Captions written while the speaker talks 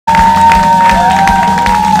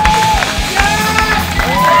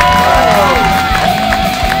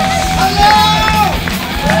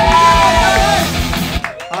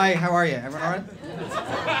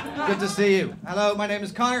see you. Hello, my name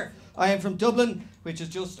is Conor. I am from Dublin, which is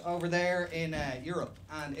just over there in Europe,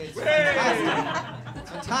 and it's fantastic.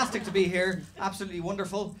 It's fantastic to be here. Absolutely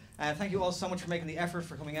wonderful. Thank you all so much for making the effort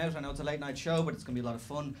for coming out. I know it's a late night show, but it's going to be a lot of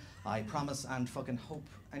fun. I promise and fucking hope.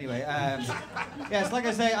 Anyway, yes, like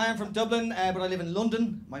I say, I am from Dublin, but I live in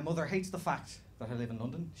London. My mother hates the fact that I live in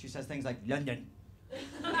London. She says things like, London.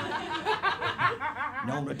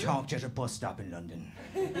 No one would talk to you at a bus stop in London.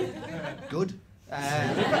 Good.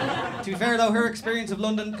 To be fair though, her experience of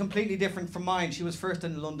London completely different from mine. She was first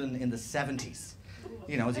in London in the 70s.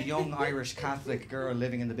 You know, as a young Irish Catholic girl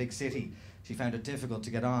living in the big city, she found it difficult to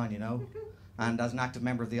get on, you know. And as an active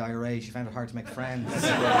member of the IRA, she found it hard to make friends.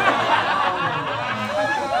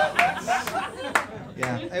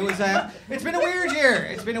 Yeah, it was. It's been a weird year.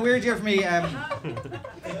 It's been a weird year for me.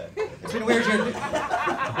 It's been a weird year.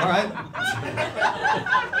 All right.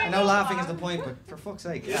 I know laughing is the point, but for fuck's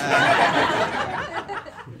sake.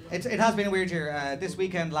 It has been a weird year. This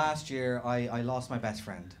weekend last year, I lost my best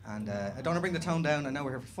friend. And I don't want to bring the tone down. I know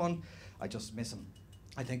we're here for fun. I just miss him.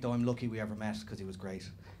 I think, though, I'm lucky we ever met because he was great.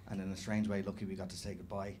 And in a strange way, lucky we got to say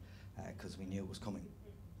goodbye because we knew it was coming.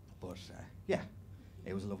 But, yeah,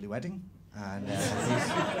 it was a lovely wedding. And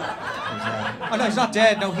oh no, he's not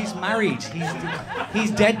dead. No, he's married.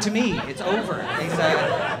 He's dead to me. It's over.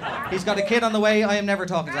 He's got a kid on the way. I am never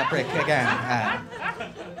talking to that prick again.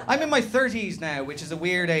 I'm in my 30s now, which is a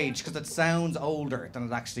weird age because it sounds older than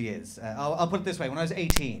it actually is. I'll put it this way: when I was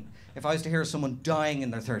 18, if I was to hear someone dying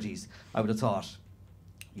in their 30s, I would have thought,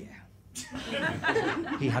 yeah,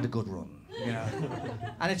 he had a good run. You know,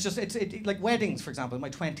 and it's just like weddings, for example. In my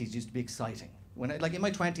 20s, used to be exciting. Like in my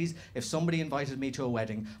 20s, if somebody invited me to a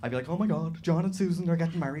wedding, I'd be like, oh my God, John and Susan are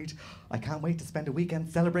getting married. I can't wait to spend a weekend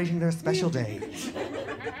celebrating their special day. It's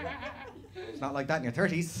not like that in your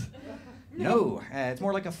 30s. No, it's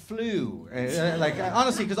more like a flu.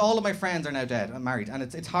 Honestly, because all of my friends are now dead and married, and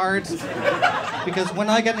it's hard because when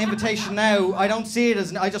I get an invitation now, I don't see it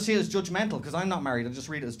as I just see it as judgmental because I'm not married. I just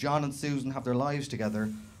read it as John and Susan have their lives together.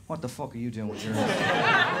 What the fuck are you doing with yours?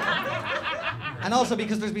 And also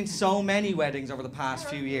because there's been so many weddings over the past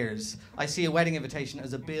few years, I see a wedding invitation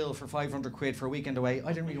as a bill for 500 quid for a weekend away.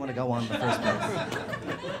 I didn't really want to go on in the first place.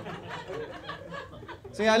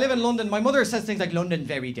 So yeah, I live in London. My mother says things like, London's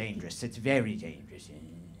very dangerous. It's very dangerous.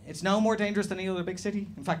 It's no more dangerous than any other big city.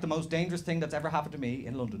 In fact, the most dangerous thing that's ever happened to me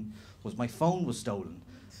in London was my phone was stolen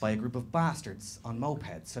by a group of bastards on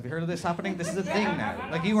mopeds. Have you heard of this happening? This is a thing now.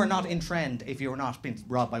 Like, you are not in trend if you are not being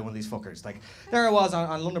robbed by one of these fuckers. Like, there I was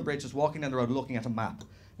on London Bridge, just walking down the road looking at a map.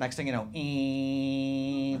 Next thing you know,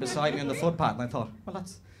 beside me on the footpath, and I thought, well,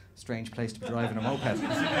 that's a strange place to be driving a moped.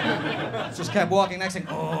 Just kept walking. Next thing,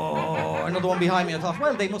 another one behind me. I thought,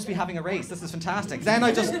 well, they must be having a race. This is fantastic. Then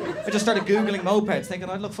I just started Googling mopeds, thinking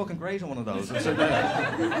I'd look fucking great on one of those.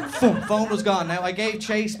 Phone was gone. Now, I gave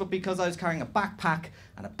chase, but because I was carrying a backpack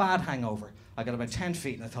and a bad hangover, I got about 10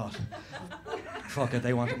 feet and I thought, fuck it,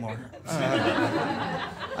 they want it more.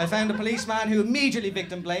 I found a policeman who immediately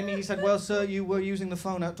victim blamed me. He said, well, sir, you were using the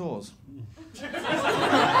phone outdoors.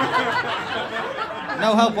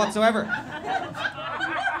 No help whatsoever.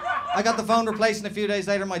 I got the phone replaced, and a few days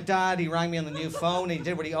later, my dad, he rang me on the new phone. He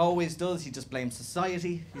did what he always does. He just blamed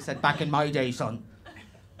society. He said, back in my day, son,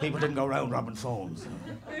 people didn't go around robbing phones.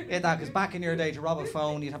 Because back in your day, to rob a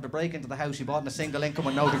phone, you'd have to break into the house you bought in a single income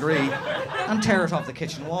with no degree and tear it off the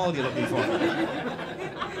kitchen wall, you lucky fuck.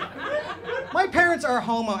 My parents are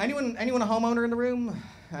Anyone a homeowner in the room?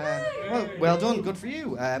 Well done, good for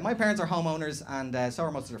you. My parents are homeowners, and so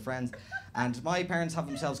are most of their friends. And my parents have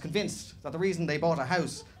themselves convinced that the reason they bought a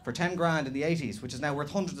house for 10 grand in the 80s, which is now worth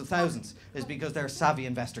hundreds of thousands, is because they're savvy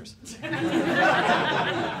investors.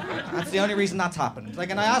 That's the only reason that's happened.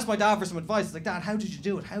 Like, and I asked my dad for some advice. It's like, Dad, how did you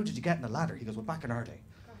do it? How did you get in the ladder? He goes, well, back in our day,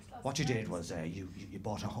 what you did was you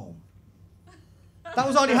bought a home. That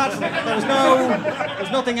was all you had for it. There was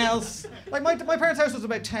nothing else. Like, my parents' house was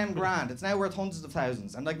about 10 grand. It's now worth hundreds of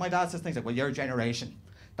thousands. And like, my dad says things like, well, your generation,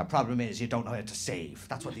 the problem is you don't know how to save.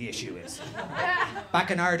 That's what the issue is.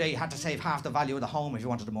 Back in our day, you had to save half the value of the home if you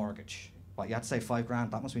wanted a mortgage. What, you had to save 5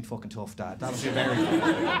 grand? That must have been fucking tough, Dad. That must be very...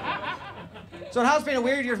 So it has been a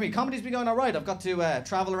weird year for me. Comedy's been going all right. I've got to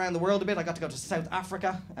travel around the world a bit. I got to go to South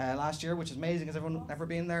Africa last year, which is amazing. Has everyone ever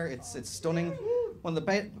been there? It's stunning. One of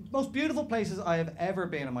the most beautiful places I have ever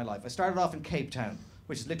been in my life. I started off in Cape Town,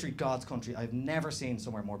 which is literally God's country. I've never seen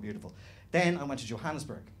somewhere more beautiful. Then I went to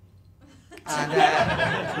Johannesburg. And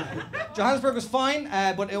Johannesburg was fine,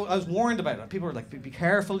 but I was warned about it. People were like, be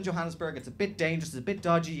careful in Johannesburg. It's a bit dangerous. It's a bit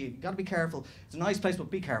dodgy. You got to be careful. It's a nice place,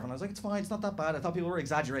 but be careful. And I was like, it's fine. It's not that bad. I thought people were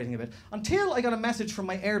exaggerating a bit. Until I got a message from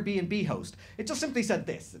my Airbnb host. It just simply said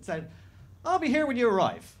this. It said, I'll be here when you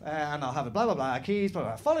arrive, and I'll have a blah, blah, blah, keys, blah,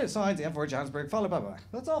 blah, follow the signs, the M4 Johannesburg, follow blah, blah, blah.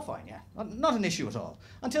 That's all fine, yeah. Not an issue at all.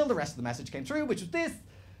 Until the rest of the message came through, which was this.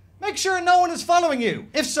 Make sure no one is following you.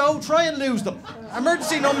 If so, try and lose them.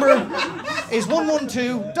 Emergency number is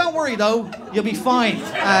 112. Don't worry, though. You'll be fine.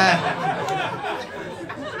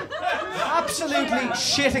 Absolutely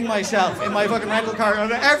shitting myself in my fucking rental car.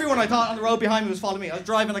 Everyone I thought on the road behind me was following me. I was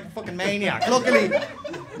driving like a fucking maniac.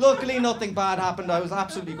 Luckily nothing bad happened. I was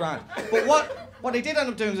absolutely grand. But what I did end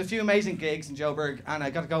up doing was a few amazing gigs in Joburg, and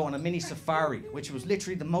I got to go on a mini safari, which was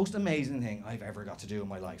literally the most amazing thing I've ever got to do in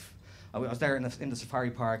my life. I was there in the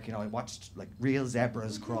safari park. You know, I watched like real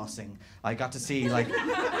zebras crossing. I got to see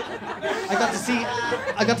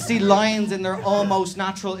lions in their almost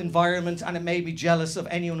natural environment, and it made me jealous of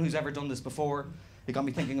anyone who's ever done this before. It got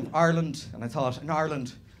me thinking of Ireland, and I thought, in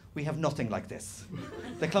Ireland, we have nothing like this.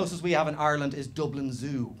 The closest we have in Ireland is Dublin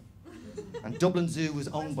Zoo. And Dublin Zoo is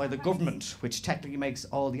owned by the government, which technically makes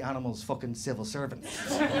all the animals fucking civil servants.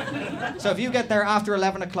 So if you get there after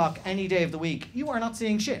 11 o'clock any day of the week, you are not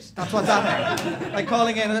seeing shit. That's what's happening. Like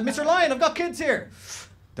calling in, Mr. Lion, I've got kids here.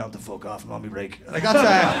 Don't the fuck off, I'm on my break. Like that's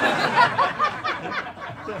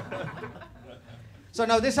So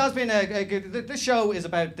no, this has been this show is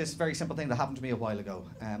about this very simple thing that happened to me a while ago.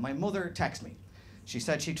 My mother texted me. She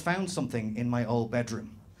said she'd found something in my old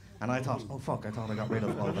bedroom. And I thought, oh fuck, I thought I got rid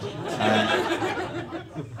of all of it.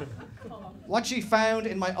 What she found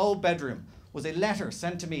in my old bedroom was a letter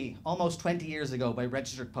sent to me almost 20 years ago by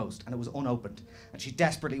registered post, and it was unopened. And she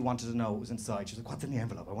desperately wanted to know what was inside. She was like, what's in the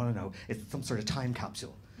envelope? I want to know. It's some sort of time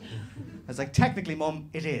capsule. I was like, technically,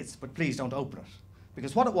 Mum, it is, but please don't open it.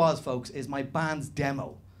 Because what it was, folks, is my band's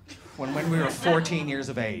demo when we were 14 years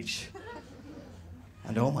of age.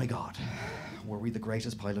 And oh my God. Were we the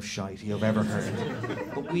greatest pile of shite you've ever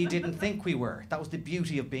heard? But we didn't think we were. That was the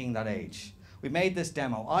beauty of being that age. We made this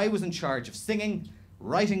demo. I was in charge of singing,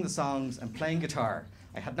 writing the songs, and playing guitar.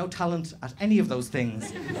 I had no talent at any of those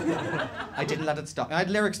things. I didn't let it stop. I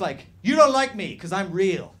had lyrics like, you don't like me because I'm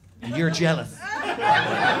real and you're jealous.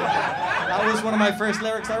 That was one of my first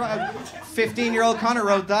lyrics I wrote. 15-year-old Conor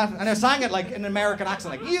wrote that, and I sang it like in an American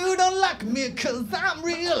accent, like, you don't like me because I'm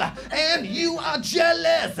real and you are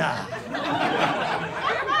jealous.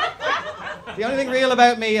 The only thing real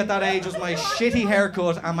about me at that age was my shitty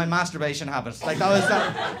haircut and my masturbation habits. Like, that was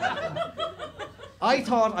that. I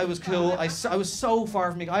thought I was cool. I was so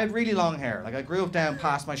far from me. I had really long hair. Like, I grew up down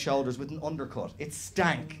past my shoulders with an undercut. It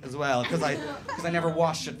stank as well because I never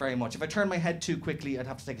washed it very much. If I turned my head too quickly, I'd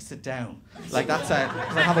have to take a sit down. Like, that's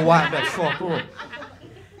because I have a whack. Like, fuck. Oh.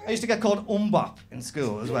 I used to get called umbop in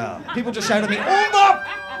school as well. People just shout at me, umbop!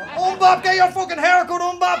 Umbop, get your fucking haircut,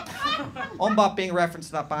 umbop! Umbop being a reference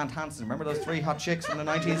to that band Hanson. Remember those three hot chicks from the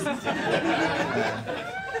 90s?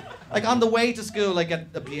 Like, on the way to school, I get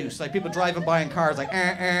abuse. Like, people driving by in cars, like,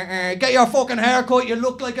 get your fucking haircut, you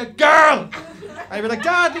look like a girl! I'd be like,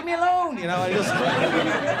 Dad, leave me alone! You know,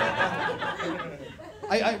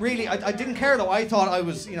 I didn't care though. I thought I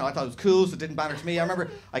was cool, so it didn't matter to me. I remember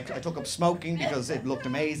I took up smoking because it looked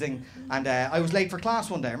amazing, and I was late for class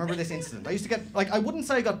one day. I remember this incident. I used to get, like, I wouldn't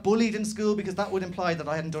say I got bullied in school because that would imply that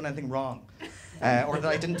I hadn't done anything wrong. Or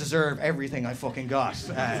that I didn't deserve everything I fucking got.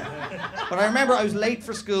 But I remember I was late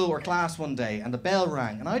for school or class one day, and the bell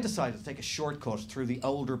rang, and I decided to take a shortcut through the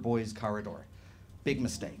older boys' corridor. Big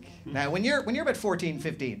mistake. Now, when you're about 14,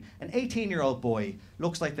 15, an 18-year-old boy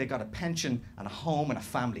looks like they got a pension and a home and a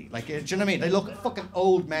family. Like, do you know what I mean? They look fucking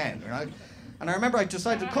old men, you know? And I remember I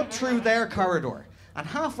decided to cut through their corridor. And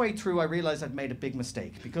halfway through, I realised I'd made a big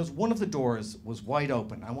mistake because one of the doors was wide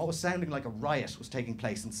open and what was sounding like a riot was taking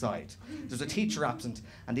place inside. There's a teacher absent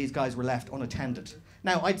and these guys were left unattended.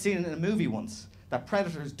 Now, I'd seen it in a movie once that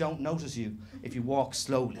predators don't notice you if you walk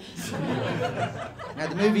slowly. Now,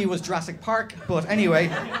 the movie was Jurassic Park, but anyway.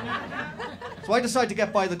 So I decided to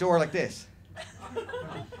get by the door like this.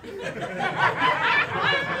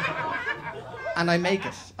 And I make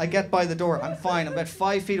it. I get by the door. I'm fine. I'm about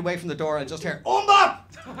 5 feet away from the door. I just hear, Umbop!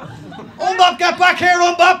 Umbop, get back here,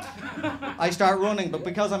 Umbop! I start running, but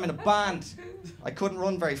because I'm in a band, I couldn't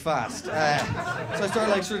run very fast. So I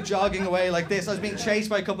started sort of jogging away like this. I was being chased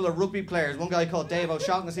by a couple of rugby players. One guy called Dave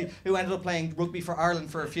O'Shaughnessy, who ended up playing rugby for Ireland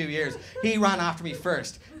for a few years. He ran after me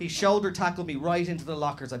first. He shoulder tackled me right into the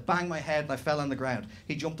lockers. I banged my head and I fell on the ground.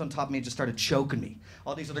 He jumped on top of me and just started choking me.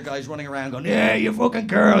 All these other guys running around going, yeah, you fucking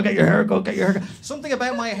girl, get your hair cut, get your hair cut. Something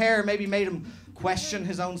about my hair maybe made him question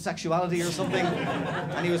his own sexuality or something.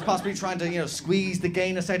 And he was possibly trying to, squeeze the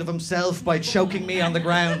gayness out of himself by choking me on the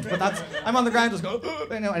ground. But I'm on the ground just going,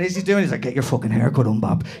 and as he's doing, he's like, get your fucking haircut,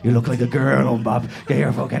 Bob. You look like a girl, Bob. Get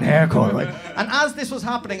your fucking haircut. Right? And as this was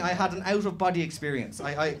happening, I had an out-of-body experience.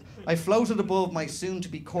 I floated above my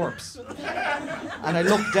soon-to-be corpse. And I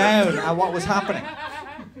looked down at what was happening.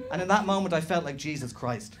 And in that moment, I felt like Jesus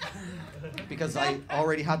Christ. Because I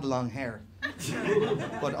already had the long hair.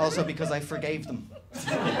 But also because I forgave them.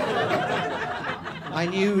 I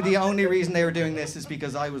knew the only reason they were doing this is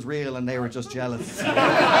because I was real and they were just jealous.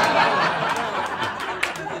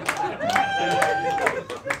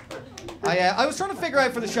 I was trying to figure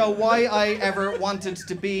out for the show why I ever wanted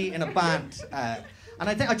to be in a band. And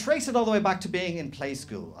I think I trace it all the way back to being in play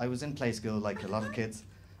school. I was in play school like a lot of kids.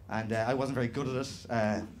 And I wasn't very good at it.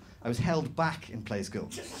 I was held back in play school.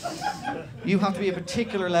 You have to be a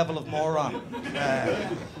particular level of moron.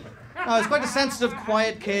 I was quite a sensitive,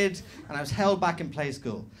 quiet kid, and I was held back in play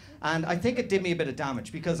school. And I think it did me a bit of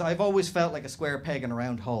damage because I've always felt like a square peg in a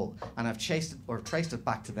round hole, and I've traced it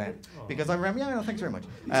back to then. Because I remember, thanks very much.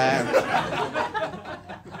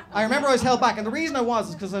 I remember I was held back, and the reason I was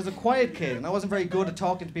is because I was a quiet kid, and I wasn't very good at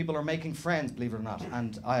talking to people or making friends, believe it or not.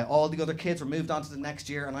 And all the other kids were moved on to the next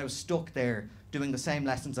year, and I was stuck there doing the same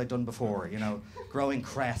lessons I'd done before, growing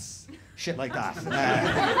cress, shit like that.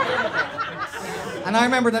 And I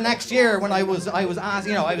remember the next year when I was asked,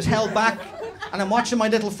 I was held back, and I'm watching my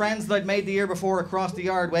little friends that I'd made the year before across the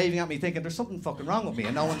yard waving at me thinking there's something fucking wrong with me,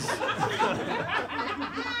 and no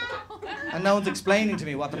one's explaining to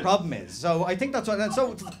me what the problem is. So I think that's what, and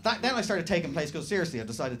so then I started taking play school seriously. I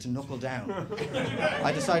decided to knuckle down.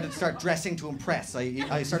 I decided to start dressing to impress.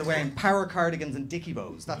 I started wearing power cardigans and dicky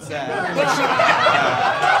bows. That's the way it's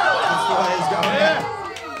going. Yeah.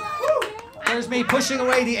 There's me pushing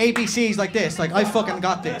away the ABCs like this, like I fucking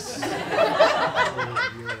got this.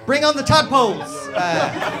 Bring on the tadpoles.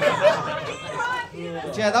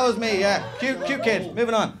 Yeah, that was me. Yeah, cute kid.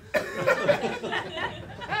 Moving on.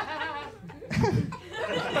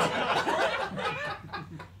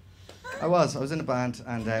 I was in a band,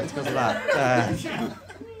 and it's because of that.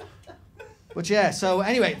 But yeah, so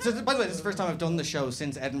anyway, by the way, this is the first time I've done the show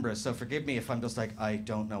since Edinburgh, so forgive me if I'm just like, I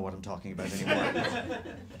don't know what I'm talking about anymore.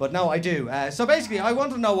 But no, I do. So basically, I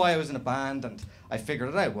wanted to know why I was in a band, and I figured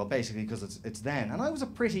it out. Well, basically, because it's then. And I was a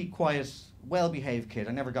pretty quiet, well-behaved kid.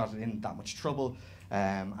 I never got in that much trouble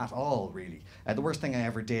at all, really. The worst thing I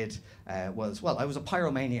ever did was, I was a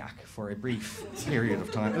pyromaniac for a brief period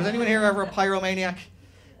of time. Was anyone here ever a pyromaniac?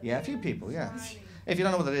 Yeah, a few people, yeah. If you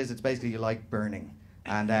don't know what that is, it's basically you like burning.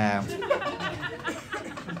 And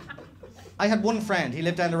I had one friend, he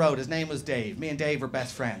lived down the road, his name was Dave. Me and Dave were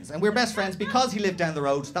best friends. And we were best friends because he lived down the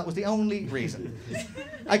road. That was the only reason.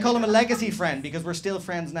 I call him a legacy friend because we're still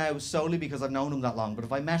friends now solely because I've known him that long. But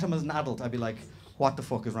if I met him as an adult, I'd be like, what the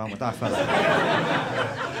fuck is wrong with that fella?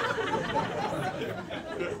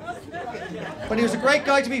 But he was a great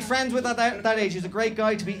guy to be friends with at that age. He was a great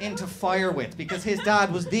guy to be into fire with because his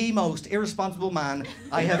dad was the most irresponsible man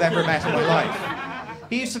I have ever met in my life.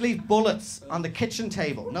 He used to leave bullets on the kitchen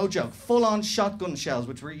table, no joke, full-on shotgun shells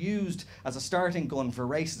which were used as a starting gun for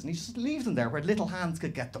races, and he just leave them there where little hands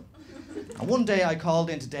could get them. And one day I called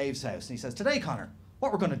into Dave's house and he says, today, Conor,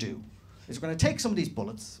 what we're going to do is we're going to take some of these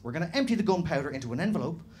bullets, we're going to empty the gunpowder into an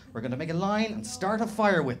envelope, we're going to make a line and start a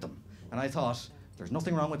fire with them. And I thought, there's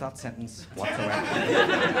nothing wrong with that sentence whatsoever.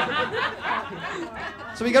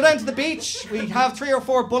 So we go down to the beach, we have 3 or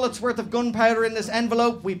 4 bullets worth of gunpowder in this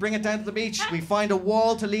envelope, we bring it down to the beach, we find a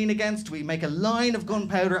wall to lean against, we make a line of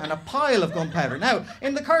gunpowder and a pile of gunpowder. Now,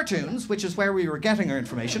 in the cartoons, which is where we were getting our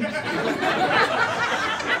information,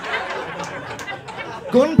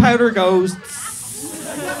 gunpowder goes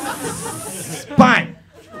bang.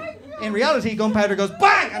 In reality, gunpowder goes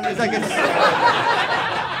bang, and it's like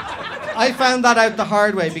I found that out the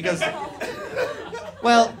hard way because,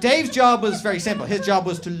 Dave's job was very simple. His job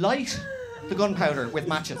was to light the gunpowder with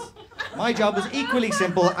matches. My job was equally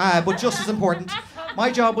simple, but just as important.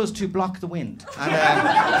 My job was to block the wind. And,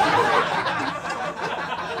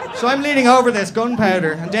 so I'm leaning over this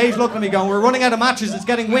gunpowder, and Dave's looking at me going, we're running out of matches, it's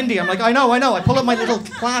getting windy. I'm like, I know. I pull up my little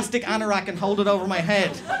plastic anorak and hold it over my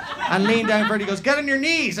head and lean down for it. He goes, get on your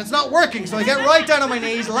knees, it's not working. So I get right down on my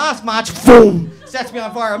knees, last match, boom, sets me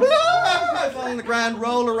on fire. I fall on the ground,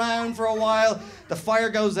 roll around for a while, the fire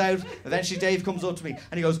goes out. Eventually Dave comes up to me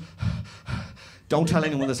and he goes, don't tell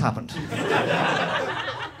anyone this happened.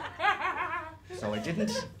 So I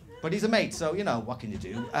didn't. But he's a mate, so, what can you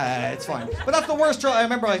do? It's fine. But that's the worst. I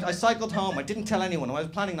remember I cycled home. I didn't tell anyone. I was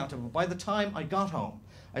planning not to. But by the time I got home,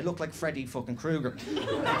 I looked like Freddy fucking Krueger.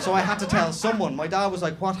 So I had to tell someone. My dad was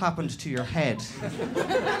like, what happened to your head?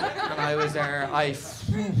 And I was there, and I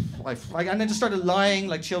just started lying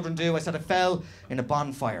like children do. I said I fell in a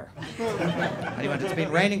bonfire. And he went, it's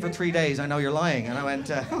been raining for 3 days, I know you're lying. And I went,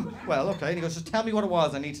 well, okay. And he goes, just tell me what it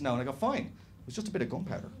was, I need to know. And I go, fine, it was just a bit of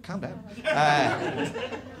gunpowder, calm down.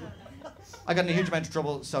 I got in a huge amount of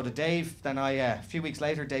trouble, so did Dave. Then a few weeks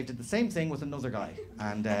later, Dave did the same thing with another guy.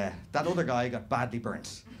 And that other guy got badly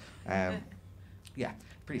burnt. Yeah,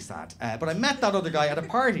 pretty sad. But I met that other guy at a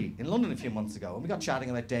party in London a few months ago, and we got chatting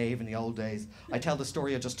about Dave in the old days. I tell the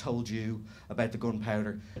story I just told you about the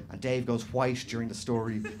gunpowder, and Dave goes white during the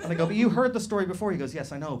story. And I go, but you heard the story before? He goes,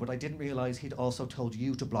 yes, I know, but I didn't realise he'd also told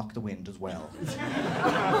you to block the wind as well.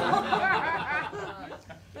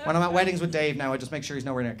 When I'm at weddings with Dave now, I just make sure he's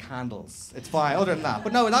nowhere near candles. It's fine, other than that.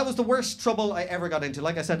 But no, that was the worst trouble I ever got into.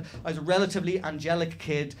 Like I said, I was a relatively angelic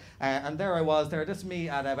kid, and there I was, this is me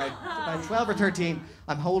at about 12 or 13.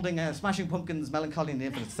 I'm holding Smashing Pumpkins' Melancholy and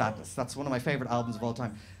Infinite Sadness. That's one of my favourite albums of all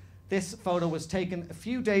time. This photo was taken a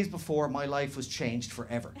few days before my life was changed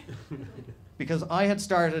forever. Because I had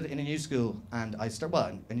started in a new school, and in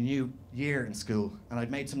a new year in school, and I'd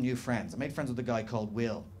made some new friends. I made friends with a guy called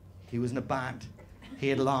Will. He was in a band. He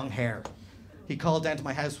had long hair. He called down to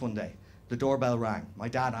my house one day. The doorbell rang. My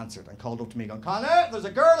dad answered and called up to me going, Conor, there's a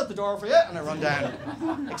girl at the door for you. And I run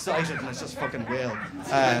down, excited, and it's just fucking Will.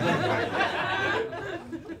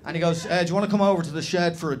 And he goes, do you want to come over to the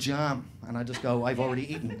shed for a jam? And I just go, I've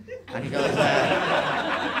already eaten. And he goes,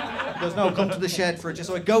 no, come to the shed for a jam.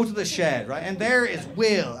 So I go to the shed, right? And there is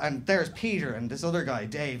Will, and there's Peter, and this other guy,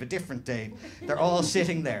 Dave, a different Dave. They're all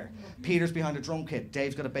sitting there. Peter's behind a drum kit.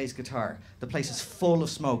 Dave's got a bass guitar. The place is full of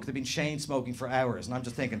smoke. They've been chain smoking for hours. And I'm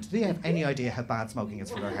just thinking, do they have any idea how bad smoking is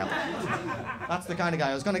for their health? That's the kind of guy.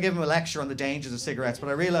 I was going to give him a lecture on the dangers of cigarettes, but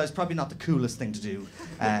I realised probably not the coolest thing to do.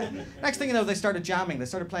 Next thing you know, they started jamming. They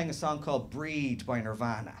started playing a song called Breed by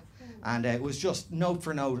Nirvana. And it was just note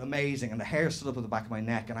for note amazing, and the hair stood up at the back of my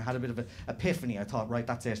neck, and I had a bit of an epiphany. I thought, right,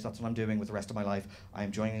 that's it, that's what I'm doing with the rest of my life.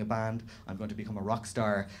 I'm joining a band, I'm going to become a rock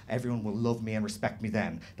star, everyone will love me and respect me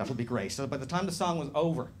then. That'll be great. So by the time the song was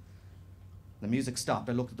over, the music stopped,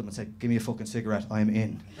 I looked at them and said, give me a fucking cigarette, I'm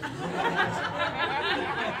in.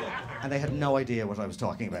 And they had no idea what I was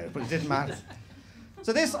talking about, but it didn't matter.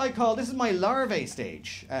 So this is my larvae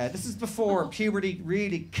stage. This is before puberty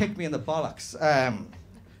really kicked me in the bollocks.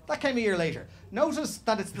 That came a year later. Notice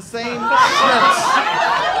that it's the same shirt.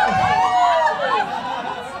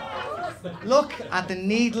 Look at the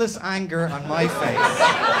needless anger on my face.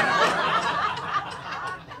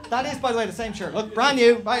 That is, by the way, the same shirt. Look, brand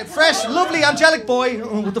new, right, fresh, lovely, angelic boy.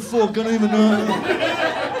 Oh, what the fuck, I don't even know.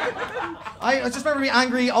 I just remember being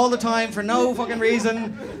angry all the time for no fucking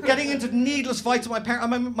reason, getting into needless fights with my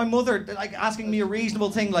parents, my mother, like asking me a reasonable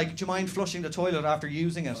thing like, do you mind flushing the toilet after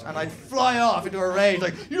using it? And I'd fly off into a rage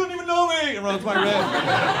like, you don't even know me, and run to my room,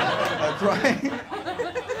 crying.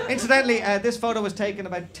 Incidentally, this photo was taken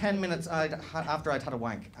about 10 minutes after I'd had a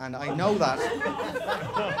wank, and I know that.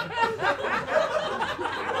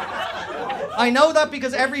 I know that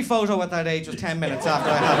because every photo at that age was 10 minutes after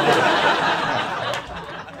I had a wank.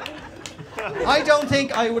 I don't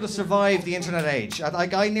think I would have survived the internet age.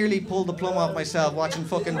 I nearly pulled the plum off myself watching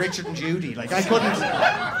fucking Richard and Judy. Like, I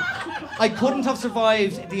couldn't have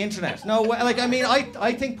survived the internet. No, like, I mean,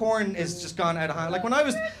 I think porn is just gone out of hand. Like, when I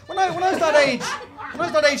was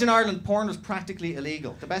that age in Ireland, porn was practically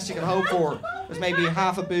illegal. The best you could hope for was maybe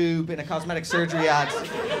half a boob in a cosmetic surgery ad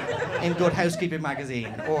in Good Housekeeping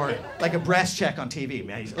magazine, or like a breast check on TV,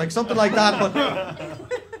 mate. Like something like that,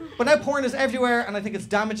 But now porn is everywhere, and I think it's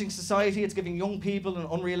damaging society. It's giving young people an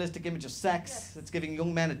unrealistic image of sex. It's giving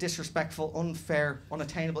young men a disrespectful, unfair,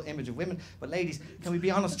 unattainable image of women. But ladies, can we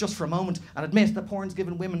be honest just for a moment and admit that porn's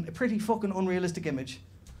given women a pretty fucking unrealistic image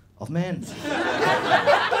of men?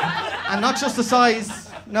 And not just the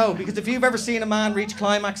size. No, because if you've ever seen a man reach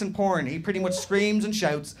climax in porn, he pretty much screams and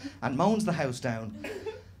shouts and moans the house down.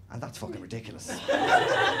 And that's fucking ridiculous.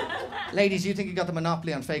 Ladies, you think you got the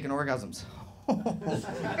monopoly on faking orgasms?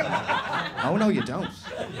 Oh, no, you don't.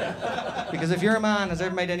 Because if your man has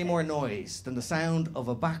ever made any more noise than the sound of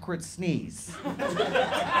a backward sneeze,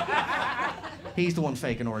 he's the one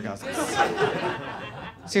faking orgasms.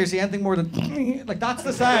 Seriously, anything more than like, that's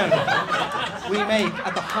the sound we make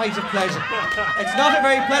at the height of pleasure. It's not a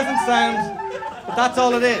very pleasant sound, but that's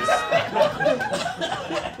all it is.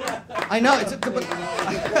 I know, it's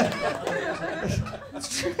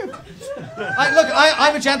true.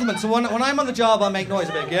 I'm a gentleman, so when I'm on the job, I'll make noise.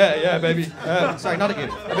 I'll be like, yeah, baby. Sorry, not at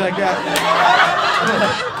you. I'll be like, yeah.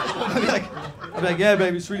 I'll I'd be like, yeah,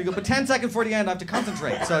 baby, it's really good. But 10 seconds before the end, I have to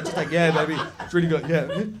concentrate. So it's just like, yeah, baby, it's really good. Yeah.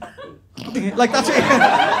 Like, that's it.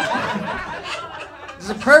 There's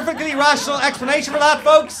a perfectly rational explanation for that,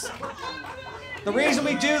 folks. The reason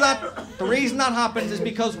we do that, the reason that happens is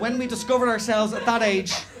because when we discovered ourselves at that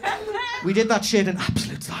age, we did that shit in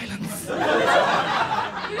absolute silence.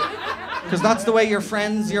 Because that's the way your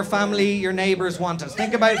friends, your family, your neighbours want us.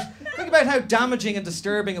 Think about how damaging and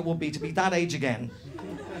disturbing it would be to be that age again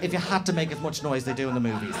if you had to make as much noise they do in the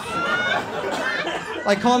movies.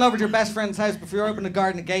 Like calling over to your best friend's house before you open the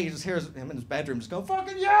garden gate, you just hear him in his bedroom just go,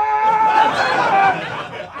 fucking yeah!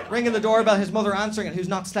 Ringing the doorbell, his mother answering it, who's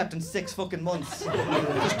not slept in 6 fucking months.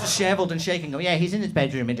 Just dishevelled and shaking, go, yeah, he's in his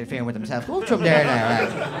bedroom interfering with himself. Go up to him there now.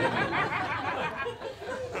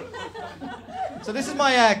 So this is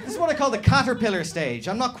this is what I call the caterpillar stage.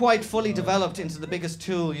 I'm not quite fully developed into the biggest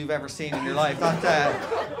tool you've ever seen in your life.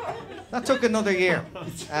 That took another year.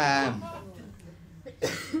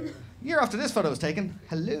 Year after this photo was taken.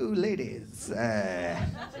 Hello, ladies.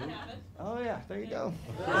 Oh yeah, there you go.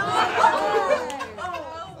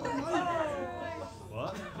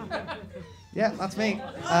 What? Yeah, that's me.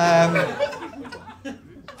 A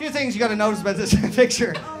few things you got to notice about this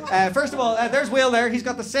picture. First of all, there's Will there. He's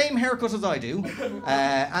got the same haircut as I do.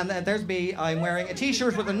 And there's me. I'm wearing a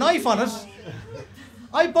t-shirt with a knife on it.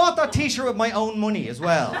 I bought that t-shirt with my own money as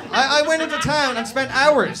well. I went into town and spent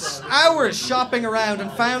hours shopping around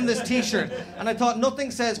and found this t-shirt. And I thought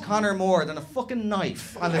nothing says Conor more than a fucking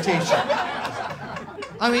knife on the t-shirt.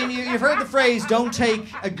 I mean, you've heard the phrase, don't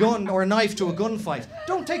take a gun or a knife to a gunfight.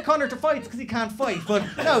 Don't take Conor to fights because he can't fight. But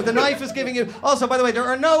no, the knife is giving you... Also, by the way,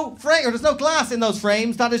 there's no glass in those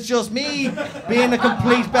frames. That is just me being a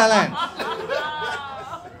complete bellend.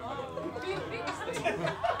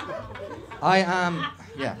 I am...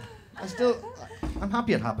 Yeah. I'm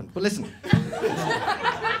happy it happened. But listen. Sorry,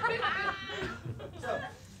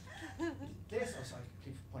 I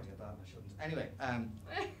keep pointing at that and I shouldn't. Anyway,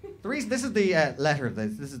 the reason, this is the letter,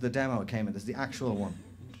 this is the demo it came in, this is the actual one.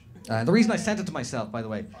 The reason I sent it to myself, by the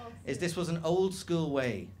way, is this was an old school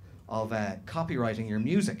way of copywriting your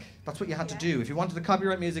music. That's what you had to do. If you wanted to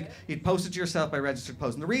copyright music, you'd post it to yourself by registered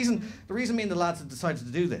post. And the reason me and the lads had decided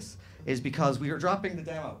to do this is because we were dropping the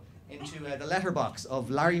demo into the letterbox of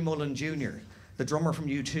Larry Mullen Jr., the drummer from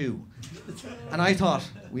U2. And I thought,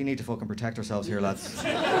 we need to fucking protect ourselves here, lads.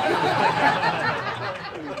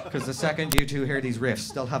 Because the second U2 hear these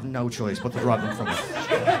riffs, they'll have no choice but to rob them from us.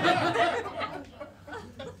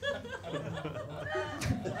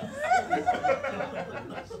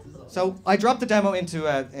 So I dropped the demo into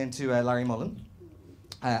Larry Mullen,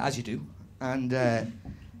 as you do. And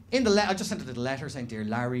in the I just sent it a letter saying, dear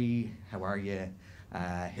Larry, how are you?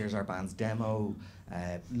 Here's our band's demo.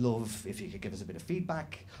 Love if you could give us a bit of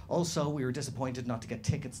feedback. Also, we were disappointed not to get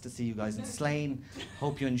tickets to see you guys in Slane.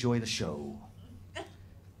 Hope you enjoy the show.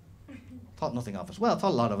 Thought nothing of it. Well,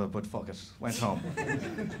 thought a lot of it, but fuck it. Went home.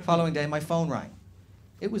 Following day, my phone rang.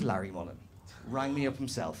 It was Larry Mullen. Rang me up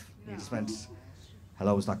himself. He just went,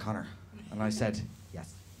 hello, is that Conor? And I said,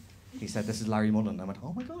 yes. He said, this is Larry Mullen. I went,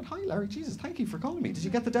 oh my God, hi Larry, Jesus, thank you for calling me. Did you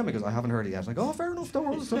get the demo? He goes, I haven't heard it yet. I go, oh, fair enough, don't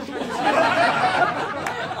worry.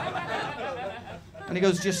 And he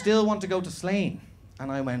goes, do you still want to go to Slane? And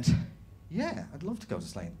I went, yeah, I'd love to go to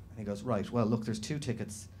Slane. And he goes, right, well, look, there's 2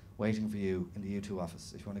 tickets waiting for you in the U2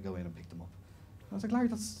 office if you want to go in and pick them up. And I was like, Larry,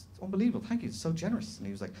 that's unbelievable, thank you, it's so generous. And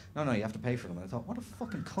he was like, no, you have to pay for them. And I thought, what a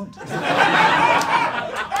fucking cunt.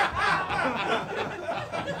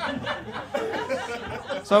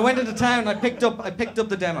 So I went into town and I picked up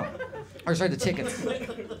the demo. Or sorry, the tickets.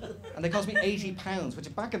 And they cost me £80,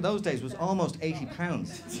 which back in those days was almost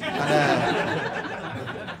 £80.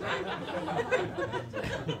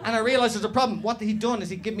 And I realised there's a problem. What he'd done is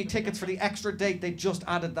he'd give me tickets for the extra date they just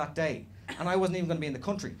added that day. And I wasn't even going to be in the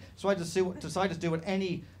country. So I decided to do what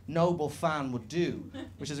any noble fan would do,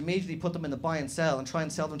 which is immediately put them in the buy and sell and try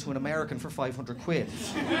and sell them to an American for 500 quid.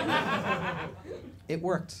 It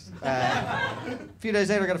worked. A few days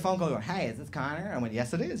later, I got a phone call going, hey, is this Conor? I went,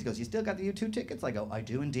 yes, it is. He goes, you still got the U2 tickets? I go, I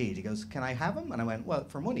do indeed. He goes, can I have them? And I went, well,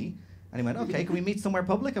 for money. And he went, okay, can we meet somewhere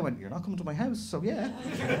public? I went, you're not coming to my house, so yeah.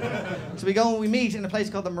 So we go and we meet in a place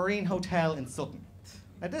called the Marine Hotel in Sutton.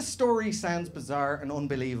 Now, this story sounds bizarre and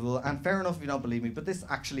unbelievable, and fair enough if you don't believe me, but this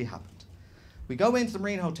actually happened. We go into the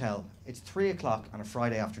Marine Hotel. It's 3 o'clock on a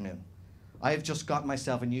Friday afternoon. I have just got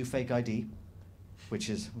myself a new fake ID, which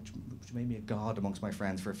made me a god amongst my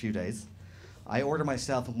friends for a few days. I order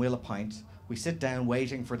myself and Will a pint. We sit down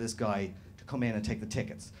waiting for this guy to come in and take the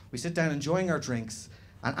tickets. We sit down enjoying our drinks,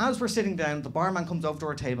 and as we're sitting down, the barman comes over to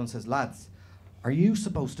our table and says, lads, are you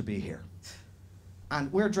supposed to be here?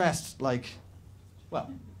 And we're dressed like,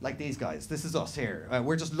 well, like these guys. This is us here.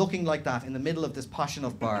 We're just looking like that in the middle of this posh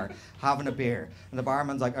enough bar, having a beer. And the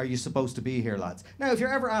barman's like, are you supposed to be here, lads? Now, if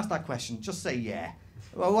you're ever asked that question, just say yeah.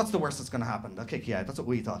 Well, what's the worst that's going to happen? They'll kick you out. That's what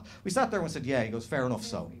we thought. We sat there and said, yeah. He goes, fair enough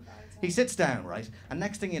so. He sits down, right? And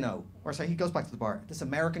next thing you know, or sorry, he goes back to the bar. This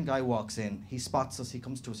American guy walks in. He spots us. He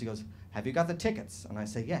comes to us. He goes, have you got the tickets? And I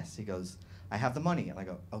say, yes. He goes, I have the money. And I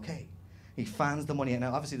go, okay. He fans the money out.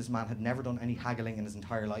 Now, obviously, this man had never done any haggling in his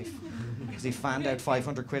entire life because he fanned out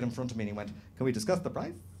 500 quid in front of me and he went, can we discuss the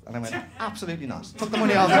price? And I went, absolutely not. Took the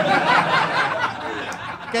money off him,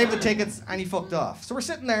 gave the tickets, and he fucked off. So we're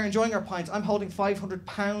sitting there enjoying our pints. I'm holding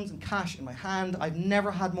 £500 in cash in my hand. I've never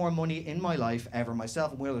had more money in my life ever.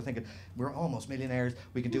 Myself and Will are thinking, we're almost millionaires.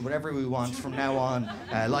 We can do whatever we want from now on.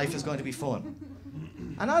 Life is going to be fun.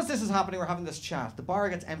 And as this is happening, we're having this chat. The bar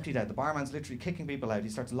gets emptied out. The barman's literally kicking people out. He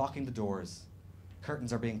starts locking the doors.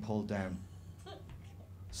 Curtains are being pulled down.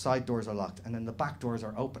 Side doors are locked. And then the back doors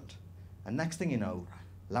are opened. And next thing you know,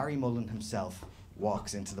 Larry Mullen himself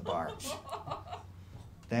walks into the bar.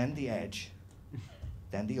 Then the Edge.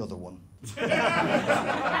 Then the other one.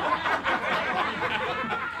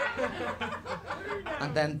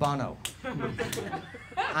 And then Bono.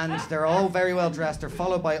 And they're all very well dressed. They're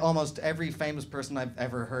followed by almost every famous person I've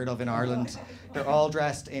ever heard of in Ireland. They're all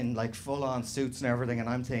dressed in like full-on suits and everything, and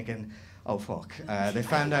I'm thinking, oh fuck, they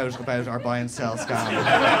found out about our buy and sell scam.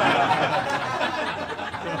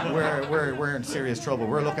 we're in serious trouble.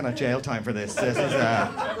 We're looking at jail time for this. This is,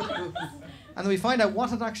 and then we find out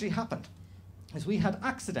what had actually happened. Is we had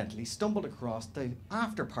accidentally stumbled across the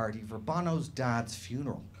after party for Bono's dad's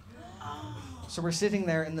funeral. So we're sitting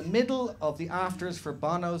there in the middle of the afters for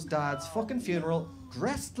Bono's dad's fucking funeral,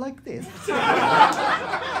 dressed like this.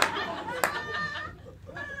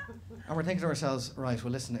 And we're thinking to ourselves, right,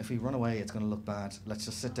 well listen, if we run away, it's going to look bad. Let's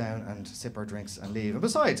just sit down and sip our drinks and leave. And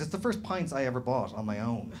besides, it's the first pints I ever bought on my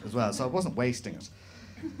own as well, so I wasn't wasting it.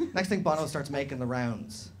 Next thing, Bono starts making the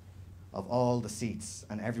rounds of all the seats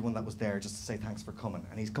and everyone that was there just to say thanks for coming.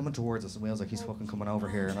 And he's coming towards us, and Will's like, he's fucking coming over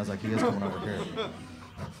here. And I was like, he is coming over here.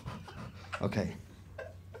 Okay.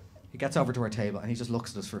 He gets over to our table and he just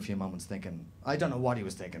looks at us for a few moments thinking, I don't know what he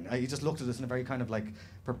was thinking. He just looked at us in a very kind of like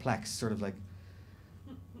perplexed, sort of like,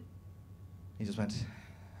 he just went,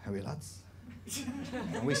 how are you lads?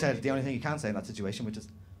 And we said the only thing you can say in that situation, which is,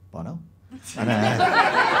 Bono. And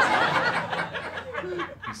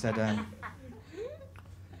he said,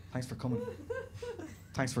 thanks for coming.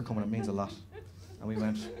 Thanks for coming, it means a lot. And we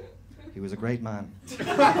went, he was a great man.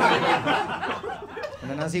 And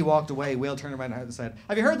then as he walked away, Will turned around and said,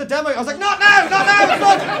 have you heard the demo? I was like, not now,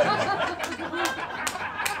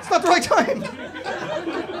 it's not the right time.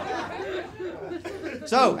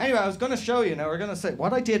 So anyway, I was going to show you now, we're going to say,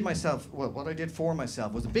 what I did for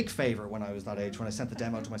myself was a big favour when I was that age, when I sent the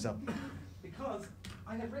demo to myself. Because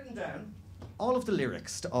I had written down all of the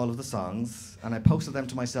lyrics to all of the songs, and I posted them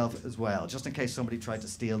to myself as well, just in case somebody tried to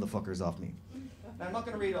steal the fuckers off me. Now, I'm not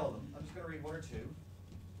going to read all of them. I'm just going to read one or two.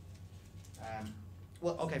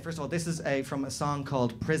 Well, okay, first of all, this is from a song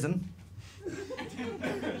called Prison.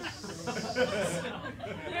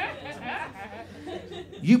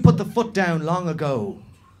 You put the foot down long ago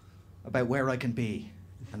about where I can be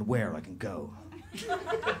and where I can go.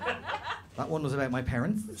 That one was about my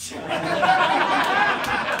parents.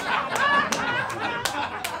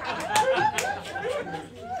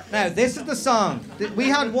 Now, this is the song. We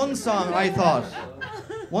had one song that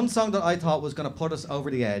I thought was going to put us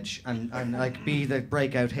over the edge and like be the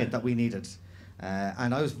breakout hit that we needed.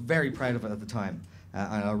 And I was very proud of it at the time.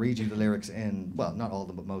 And I'll read you the lyrics in, well, not all of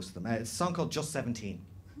them, but most of them. It's a song called Just 17.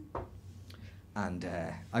 And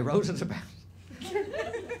I wrote it about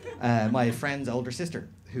my friend's older sister,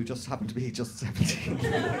 who just happened to be just 17.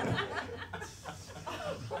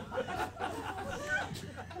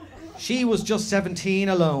 She was just 17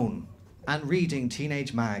 alone and reading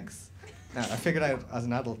teenage mags. Now, I figured out as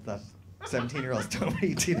an adult that 17-year-olds don't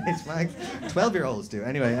read teenage mags. 12-year-olds do.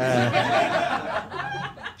 Anyway,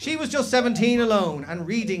 she was just 17 alone and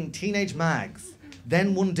reading teenage mags.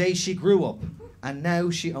 Then one day she grew up, and now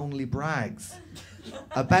she only brags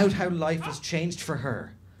about how life has changed for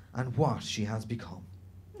her and what she has become.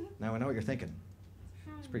 Now, I know what you're thinking.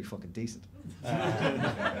 It's pretty fucking decent.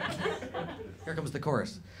 Here comes the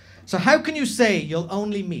chorus. So how can you say you'll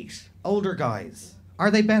only meet older guys?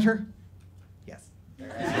 Are they better? Yes.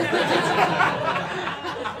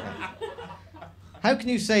 How can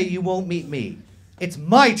you say you won't meet me? It's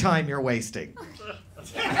my time you're wasting.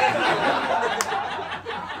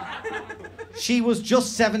 She was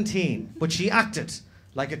just 17, but she acted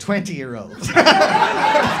like a 20-year-old.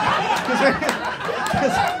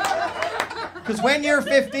 Because when you're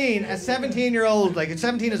 15, a 17-year-old, like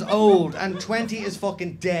 17 is old and 20 is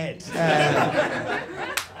fucking dead.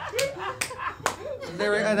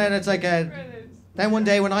 And then it's like, then one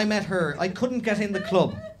day when I met her, I couldn't get in the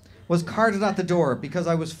club. Was carded at the door because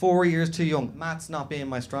I was 4 years too young. Maths not being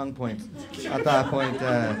my strong point at that point.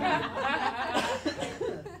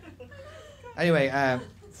 Anyway,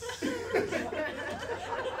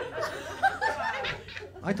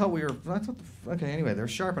 I thought we were. Okay, anyway, they're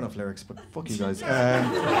sharp enough lyrics, but fuck you guys.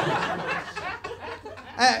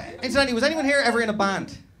 Incidentally, was anyone here ever in a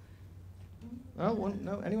band? Oh, one?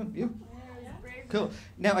 No, anyone? You? Cool.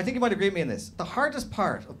 Now, I think you might agree with me in this. The hardest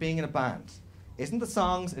part of being in a band isn't the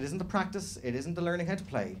songs, it isn't the practice, it isn't the learning how to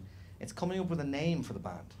play. It's coming up with a name for the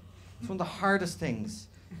band. It's one of the hardest things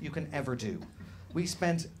you can ever do. We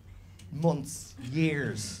spent months,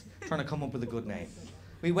 years, trying to come up with a good name.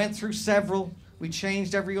 We went through several. We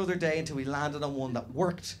changed every other day until we landed on one that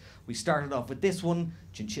worked. We started off with this one,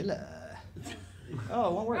 Chinchilla. Oh,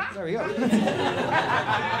 it won't work. There we go.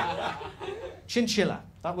 Chinchilla.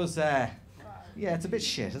 That was, yeah, it's a bit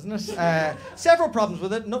shit, isn't it? Several problems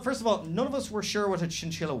with it. No, first of all, none of us were sure what a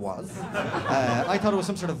chinchilla was. I thought it was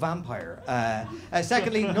some sort of vampire.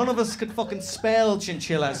 Secondly, none of us could fucking spell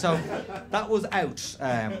chinchilla, so that was out.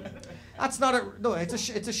 That's not a no. It's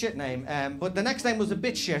a shit name. But the next name was a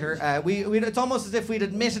bit shitter. It's almost as if we'd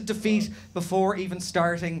admitted defeat before even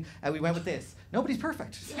starting. We went with this. Nobody's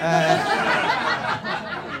perfect.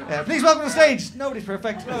 Please welcome to the stage. Nobody's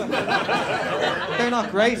perfect. They're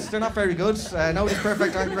not great. They're not very good. Nobody's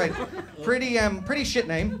perfect. Aren't great. Pretty shit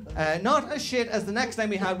name. Not as shit as the next name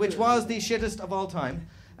we had, which was the shittest of all time.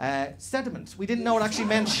 Sediment. We didn't know it actually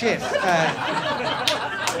meant shit.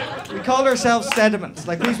 We called ourselves Sediment.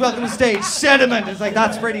 Like, please welcome to the stage, Sediment. It's like,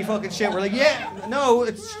 that's pretty fucking shit. We're like, yeah, no,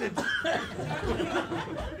 it's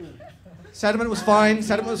Sediment was fine.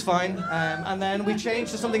 Sediment was fine. And then we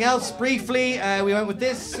changed to something else briefly. We went with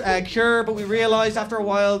this, Cure, but we realised after a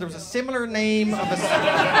while there was a similar name of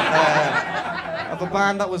a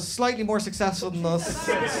band that was slightly more successful than us,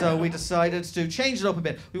 so we decided to change it up a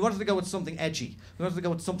bit. We wanted to go with something edgy. We wanted to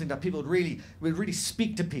go with something that people would really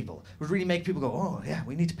speak to people, would really make people go, oh yeah,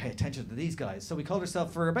 we need to pay attention to these guys. So we called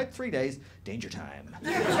ourselves for about 3 days, Danger Time.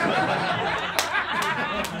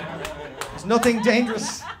 There's nothing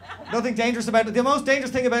dangerous. Nothing dangerous about it. The most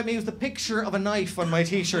dangerous thing about me was the picture of a knife on my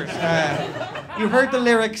t-shirt. You heard the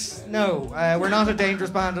lyrics. No, we're not a dangerous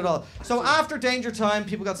band at all. So after Danger Time,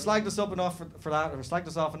 people got slagged us up enough for that, or slagged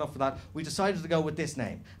us off enough for that. We decided to go with this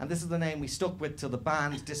name. And this is the name we stuck with till the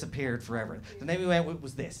band disappeared forever. The name we went with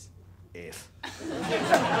was this. If.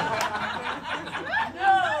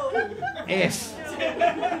 No! If.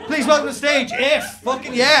 Please welcome to the stage, If.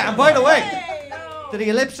 Fucking yeah. And by the way, the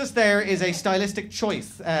ellipsis there is a stylistic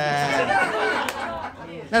choice. Now,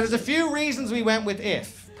 there's a few reasons we went with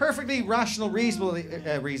If. Perfectly rational, reasonable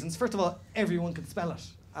reasons. First of all, everyone can spell it.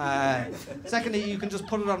 Secondly, you can just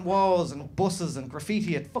put it on walls and buses and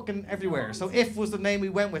graffiti it fucking everywhere. So If was the name we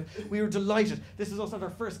went with. We were delighted. This is us at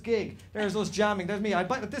our first gig. There's us jamming. There's me.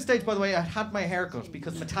 At this stage, by the way, I had my haircut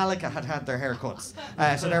because Metallica had their haircuts.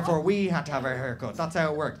 So therefore, we had to have our haircut. That's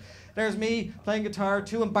how it worked. There's me playing guitar,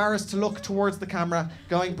 too embarrassed to look towards the camera,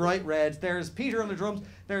 going bright red. There's Peter on the drums.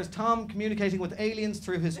 There's Tom communicating with aliens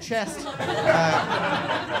through his chest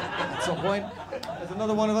at some point. There's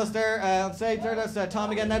another one of us there on stage. There's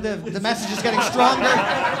Tom again. Now the message is getting stronger.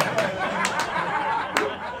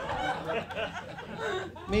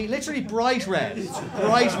 Me, literally bright red.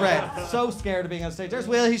 Bright red. So scared of being on stage. There's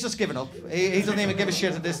Will, he's just given up. He doesn't even give a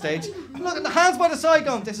shit at this stage. Look at the hands by the side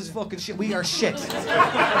going, this is fucking shit. We are shit.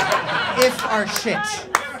 If are shit.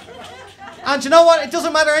 And you know what? It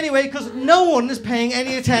doesn't matter anyway, because no one is paying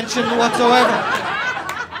any attention whatsoever.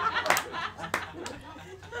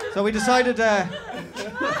 So we decided to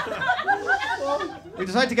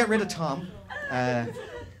get rid of Tom. I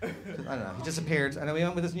don't know, he disappeared, and then we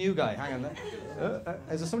went with this new guy. Hang on.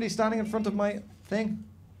 Is there somebody standing in front of my thing?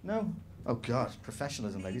 No? Oh God,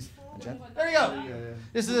 professionalism, ladies and gentlemen. There you go.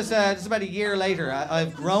 This is about a year later.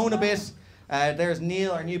 I've grown a bit. There's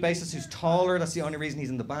Neil, our new bassist, who's taller. That's the only reason he's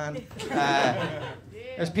in the band.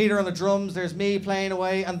 There's Peter on the drums. There's me playing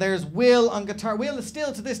away, and there's Will on guitar. Will is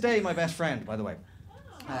still to this day my best friend, by the way.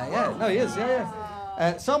 Yeah, no, he is.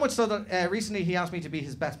 Yeah. So much so that recently he asked me to be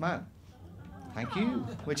his best man. Thank you.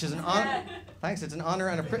 Which is an honor. Thanks. It's an honor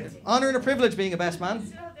and a privilege being a best man.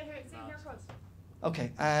 Okay.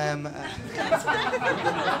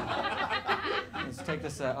 Let's take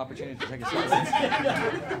this opportunity to take a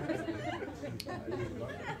selfie.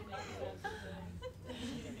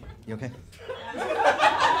 You okay?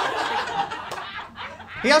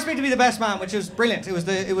 He asked me to be the best man, which was brilliant. It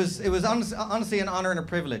was honestly an honour and a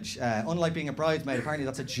privilege. Unlike being a bridesmaid, apparently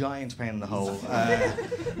that's a giant pain in the hole.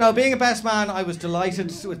 No, being a best man, I was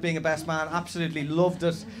delighted with being a best man. Absolutely loved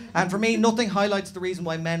it. And for me, nothing highlights the reason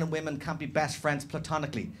why men and women can't be best friends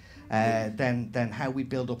platonically than how we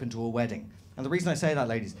build up into a wedding. And the reason I say that,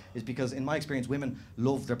 ladies, is because in my experience, women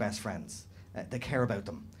love their best friends. They care about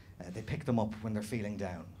them. They pick them up when they're feeling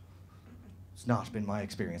down. It's not been my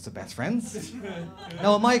experience of best friends.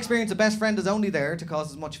 No, in my experience, a best friend is only there to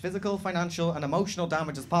cause as much physical, financial, and emotional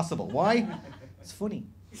damage as possible. Why? It's funny.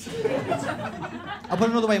 I'll put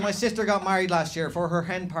it another way. My sister got married last year. For her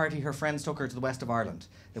hen party, her friends took her to the west of Ireland.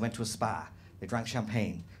 They went to a spa. They drank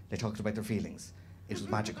champagne. They talked about their feelings. It was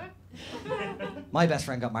magical. My best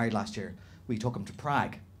friend got married last year. We took him to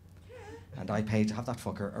Prague. And I paid to have that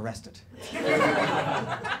fucker arrested.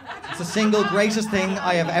 It's the single greatest thing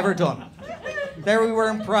I have ever done. There we were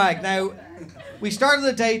in Prague. Now, we started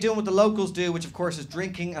the day doing what the locals do, which of course is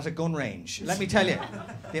drinking at a gun range. Let me tell you,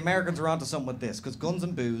 the Americans are onto something with this, because guns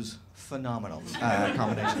and booze, phenomenal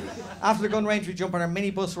combination. After the gun range, we jump on our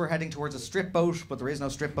minibus. We're heading towards a strip boat, but there is no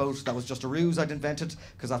strip boat. That was just a ruse I'd invented,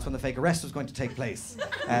 because that's when the fake arrest was going to take place.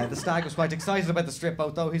 The stag was quite excited about the strip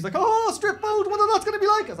boat, though. He's like, "Oh, strip boat, what are that's going to be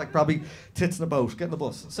like?" I was like, "Probably tits in a boat, get in the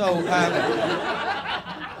bus." So,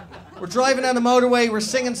 we're driving down the motorway, we're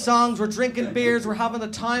singing songs, we're drinking beers, we're having the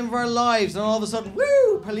time of our lives, and all of a sudden,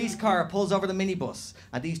 woo, police car pulls over the minibus,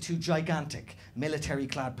 and these two gigantic,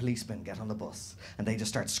 military-clad policemen get on the bus, and they just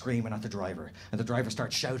start screaming at the driver, and the driver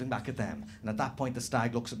starts shouting back at them, and at that point the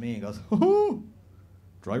stag looks at me and goes, "Oh,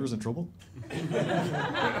 driver's in trouble."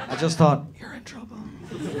 I just thought, you're in trouble.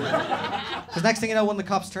 Because next thing you know, one of the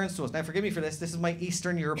cops turns to us. Now, forgive me for this is my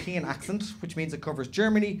Eastern European accent, which means it covers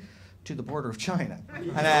Germany to the border of China. And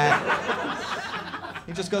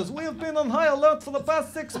he just goes, "We have been on high alert for the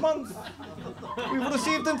past 6 months. We've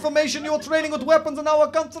received information you're training with weapons in our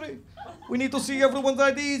country. We need to see everyone's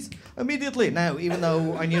IDs immediately." Now, even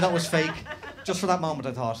though I knew that was fake, just for that moment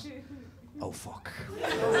I thought, oh fuck.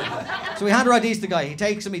 So we hand our IDs to the guy. He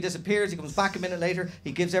takes them, he disappears, he comes back a minute later,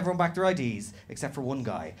 he gives everyone back their IDs, except for one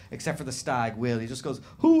guy, except for the stag, Will. He just goes,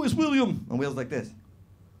 "Who is William?" And Will's like this.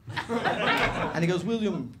 And he goes,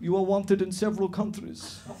 "William, you are wanted in several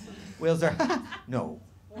countries." Will's there, "No.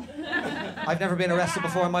 I've never been arrested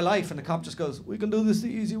before in my life." And the cop just goes, "We can do this the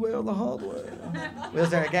easy way or the hard way." Will's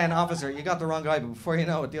there again, "Officer, you got the wrong guy." But before you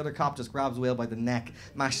know it, the other cop just grabs Will by the neck,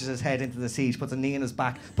 mashes his head into the seat, puts a knee in his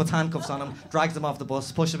back, puts handcuffs on him, drags him off the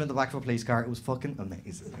bus, pushes him in the back of a police car. It was fucking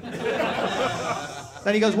amazing.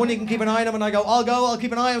 Then he goes, "One, you can keep an eye on him." And I go, I'll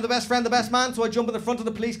keep an eye on him, the best friend, the best man." So I jump in the front of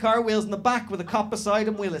the police car, Will's in the back with a cop beside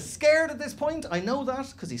him. Will is scared at this point. I know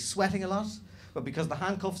that, because he's sweating a lot. But because of the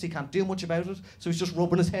handcuffs, he can't do much about it, so he's just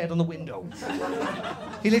rubbing his head on the window.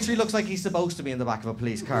 He literally looks like he's supposed to be in the back of a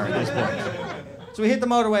police car at this point. So we hit the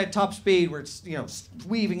motorway at top speed, we're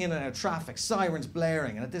weaving in and out of traffic, sirens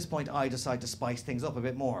blaring, and at this point I decide to spice things up a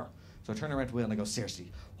bit more. So I turn around to Will and I go,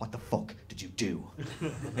 "Seriously, what the fuck did you do?"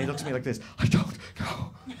 And he looks at me like this, "I don't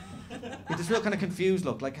know." He had this real kind of confused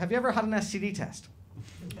look, like, have you ever had an STD test?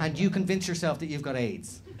 And you convince yourself that you've got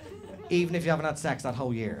AIDS, even if you haven't had sex that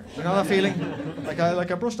whole year. You know that feeling? Like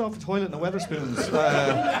I brushed off the toilet in the Weatherspoons.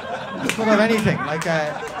 Couldn't have anything.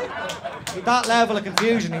 With that level of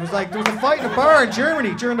confusion, he was like, "There was a fight in a bar in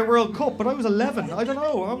Germany during the World Cup, but I was 11. I don't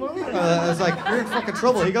know." I was like, "You're in fucking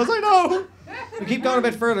trouble." He goes, "I know." We keep going a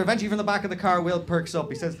bit further. Eventually, from the back of the car, Will perks up.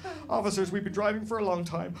 He says, "Officers, we've been driving for a long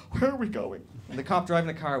time. Where are we going?" And the cop driving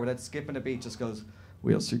the car without skipping a beat just goes,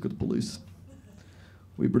 "We are secret police.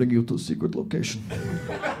 We bring you to a secret location.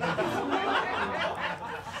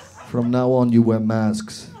 From now on, you wear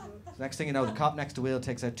masks." Next thing you know, the cop next to Will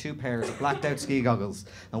takes out 2 pairs of blacked out ski goggles,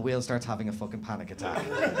 and Will starts having a fucking panic attack.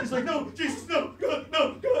 He's like, "No, Jesus, no, God,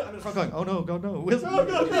 no, God." I'm in front going, "Oh no, God, no." Will's, "Oh,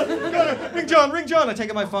 God, God, ring John, ring John." I take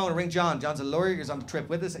out my phone and ring John. John's a lawyer, he's on the trip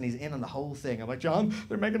with us, and he's in on the whole thing. I'm like, "John,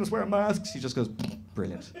 they're making us wear masks." He just goes,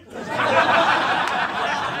 "Brilliant."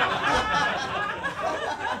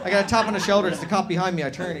 I get a tap on the shoulder, it's the cop behind me, I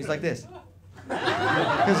turn, he's like this.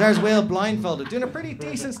 Because there's Will blindfolded, doing a pretty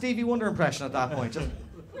decent Stevie Wonder impression at that point. Just...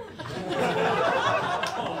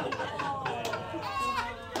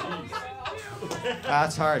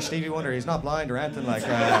 That's harsh. Stevie Wonder, he's not blind or anything like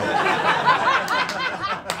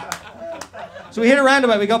So we hit a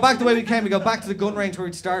roundabout, we go back the way we came, we go back to the gun range where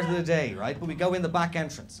we'd started the day, right? But we go in the back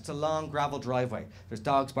entrance. It's a long gravel driveway. There's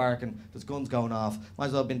dogs barking, there's guns going off. Might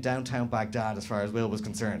as well have been downtown Baghdad as far as Will was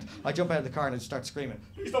concerned. I jump out of the car and I just start screaming,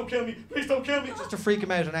 "Please don't kill me, please don't kill me," just to freak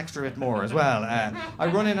him out an extra bit more as well. I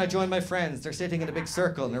run in, I join my friends. They're sitting in a big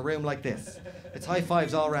circle in a room like this. It's high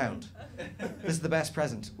fives all round. This is the best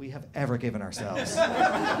present we have ever given ourselves.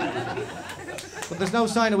 But there's no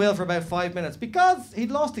sign of Will for about 5 minutes because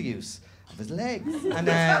he'd lost the use of his legs. And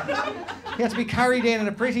he had to be carried in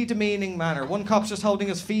a pretty demeaning manner. One cop's just holding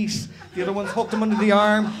his feet, the other one's hooked him under the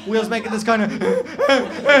arm. Will's making this kind of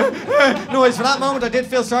noise. For that moment I did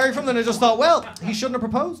feel sorry for him, then I just thought, well, he shouldn't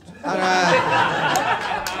have proposed. And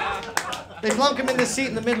they plonk him in this seat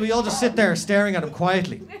in the middle. We all just sit there staring at him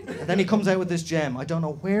quietly. And then he comes out with this gem. I don't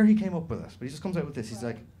know where he came up with it, but he just comes out with this. He's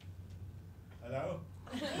like, hello?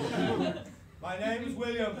 My name is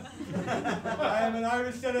William. I am an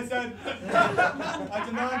Irish citizen. I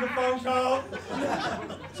demand a phone call.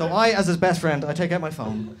 So I, as his best friend, I take out my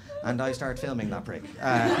phone and I start filming that prick.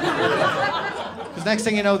 Because next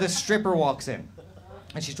thing you know, this stripper walks in.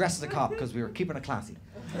 And she's dressed as a cop because we were keeping it classy.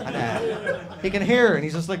 And he can hear her and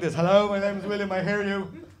he's just like this, hello, my name is William, I hear you.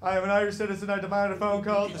 I am an Irish citizen, I demand a phone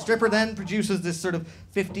call. The stripper then produces this sort of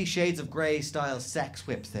 50 Shades of Grey style sex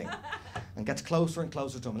whip thing and gets closer and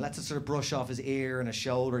closer to him and lets it sort of brush off his ear and his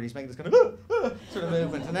shoulder and he's making this kind of sort of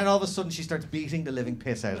movement. And then all of a sudden she starts beating the living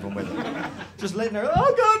piss out of him with it. Just letting her, oh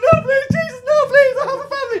God, no please, Jesus, no please, I have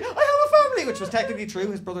a family, which was technically true,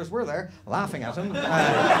 his brothers were there, laughing at him.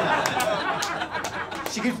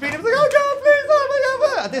 She keeps beating him, like, oh God, please, oh my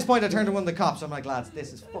God. At this point I turn to one of the cops, I'm like, lads,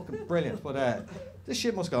 this is fucking brilliant, but this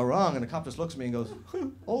shit must go wrong. And the cop just looks at me and goes,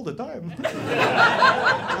 all the time.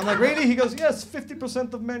 I'm like, really? He goes, yes,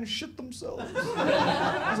 50% of men shit themselves.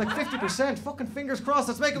 I was like, 50%? Fucking fingers crossed,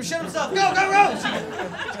 let's make him shit himself. Go, go, go!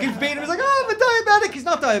 She keeps beating him. He's like, oh, I'm a diabetic. He's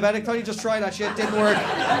not diabetic. Thought he'd just try that shit. Didn't work.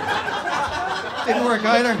 Didn't work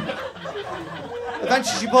either.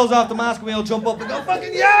 Eventually she pulls off the mask and we all jump up and go,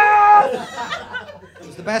 fucking yes! It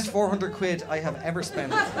was the best 400 quid I have ever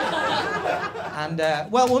spent. And,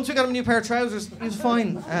 well, once we got him a new pair of trousers, he was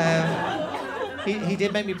fine. He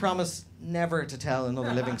did make me promise never to tell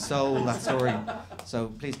another living soul that story. So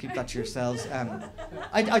please keep that to yourselves.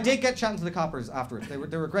 I did get chatting to the coppers afterwards. They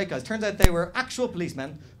were great guys. Turns out they were actual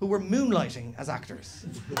policemen who were moonlighting as actors.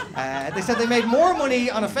 They said they made more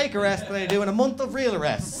money on a fake arrest than they do in a month of real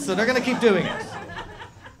arrests. So they're going to keep doing it.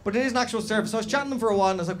 But it is an actual service. So I was chatting to them for a while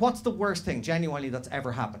and I was like, what's the worst thing genuinely that's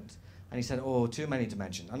ever happened? And he said, oh, too many to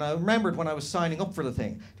mention. And I remembered when I was signing up for the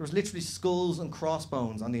thing, there was literally skulls and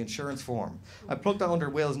crossbones on the insurance form. I plugged that under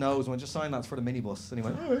Will's nose and went, just sign that for the minibus. And he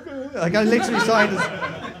went, oh, okay. Like I literally signed his...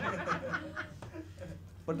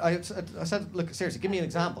 But I said, look, seriously, give me an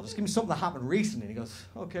example. Just give me something that happened recently. And he goes,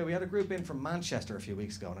 okay, we had a group in from Manchester a few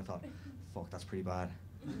weeks ago. And I thought, fuck, that's pretty bad.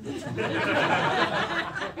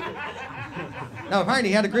 Now apparently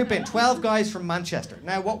he had a group in 12 guys from Manchester.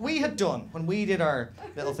 Now what we had done when we did our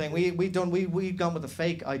little thing, we'd gone with a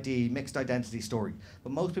fake ID, mixed identity story.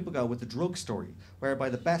 But most people go with the drug story, whereby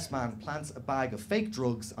the best man plants a bag of fake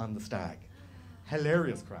drugs on the stag.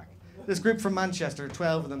 Hilarious crack. This group from Manchester,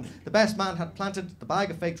 12 of them, the best man had planted the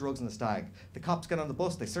bag of fake drugs on the stag. The cops get on the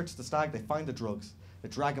bus, they search the stag, they find the drugs, they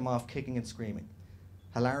drag him off kicking and screaming.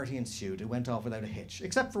 Hilarity ensued. It went off without a hitch,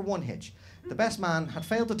 except for one hitch. The best man had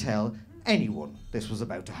failed to tell anyone this was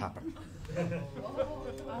about to happen.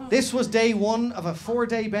 This was day one of a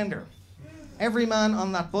 4-day bender. Every man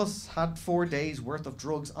on that bus had 4 days worth of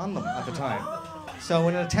drugs on them at the time. So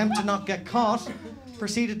in an attempt to not get caught,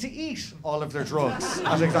 proceeded to eat all of their drugs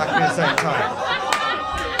at exactly the same time.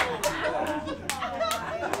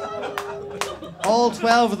 All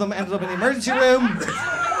 12 of them ended up in the emergency room.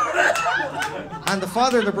 And the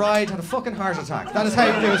father of the bride had a fucking heart attack. That is how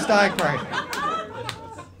you do a stag party.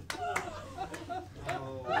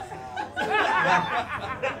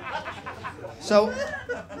 So,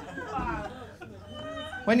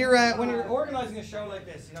 when you're organising a show like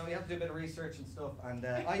this, you know, you have to do a bit of research and stuff. And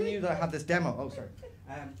I knew that I had this demo. Oh, sorry.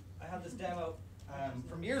 I had this demo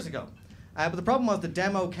from years ago. But the problem was the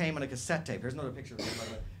demo came on a cassette tape. Here's another picture of it, by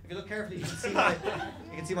the way. If you look carefully, you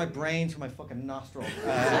can see my brain through my fucking nostril.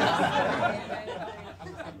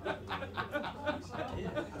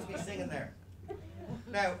 It's me singing there.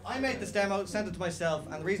 Now, I made this demo, sent it to myself,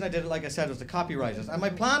 and the reason I did it, like I said, was to copyright it. And my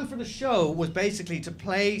plan for the show was basically to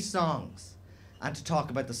play songs and to talk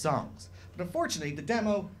about the songs. But unfortunately, the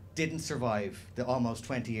demo didn't survive the almost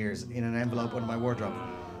 20 years in an envelope under my wardrobe.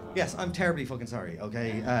 Yes, I'm terribly fucking sorry,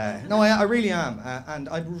 okay? No, I really am. And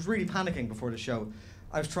I was really panicking before the show.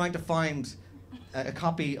 I was trying to find a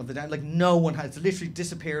copy of the demo. Like, no one had. It's literally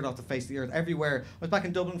disappeared off the face of the earth everywhere. I was back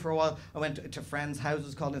in Dublin for a while. I went to friends'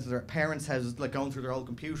 houses, called into their parents' houses, like going through their old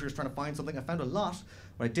computers, trying to find something. I found a lot,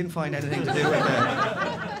 but I didn't find anything to do with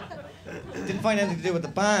didn't find anything to do with the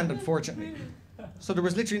band, unfortunately. So there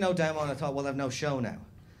was literally no demo, and I thought, well, I have no show now.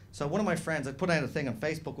 So one of my friends, I put out a thing on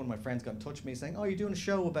Facebook, one of my friends got in touch with me saying, oh, you're doing a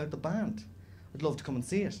show about the band. I'd love to come and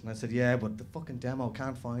see it. And I said, yeah, but the fucking demo,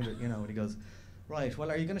 can't find it, you know. And he goes, right, well,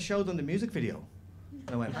 are you going to show them the music video?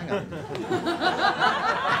 And I went, hang on.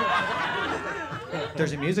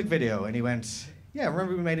 There's a music video. And he went, yeah,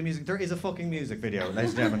 remember we made a music, there is a fucking music video,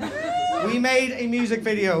 ladies and gentlemen. We made a music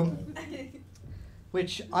video,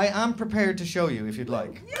 which I am prepared to show you if you'd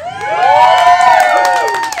like.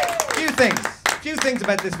 Few things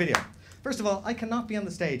about this video. First of all, I cannot be on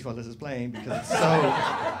the stage while this is playing because it's so...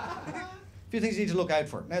 Few things you need to look out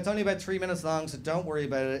for. Now, it's only about 3 minutes long, so don't worry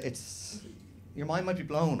about it. Your mind might be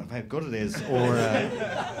blown of how good it is, or...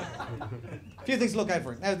 few things to look out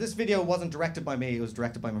for. Now, this video wasn't directed by me, it was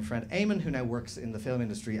directed by my friend Eamon, who now works in the film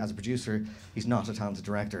industry as a producer. He's not a talented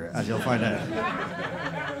director, as you'll find out.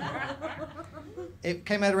 It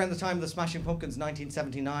came out around the time of the Smashing Pumpkins'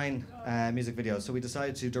 1979 music video, so we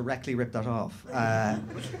decided to directly rip that off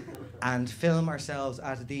and film ourselves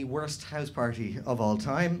at the worst house party of all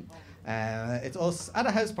time. It's us at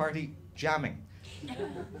a house party jamming.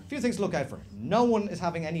 A few things to look out for. No one is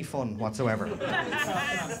having any fun whatsoever.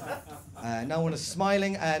 No one is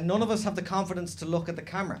smiling. None of us have the confidence to look at the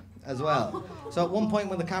camera as well. So at one point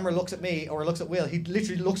when the camera looks at me or looks at Will, he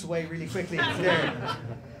literally looks away really quickly and stares.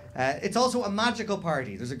 It's also a magical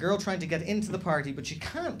party. There's a girl trying to get into the party, but she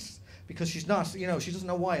can't because she's not, you know, she doesn't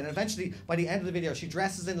know why. And eventually, by the end of the video, she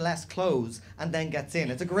dresses in less clothes and then gets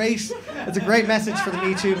in. It's a great message for the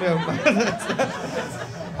Me Too movement.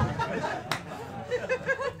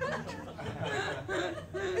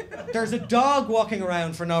 There's a dog walking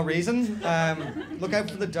around for no reason. Look out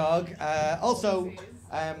for the dog. Also,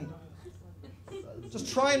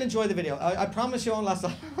 just try and enjoy the video. I promise you won't last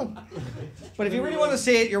that long. But if you really want to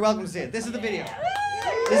see it, you're welcome to see it. This is the video.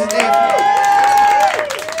 This is it.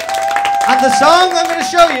 And the song I'm going to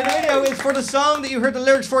show you, the video, is for the song that you heard the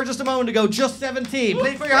lyrics for just a moment ago, Just 17.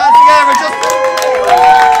 Please put your hands together for Just...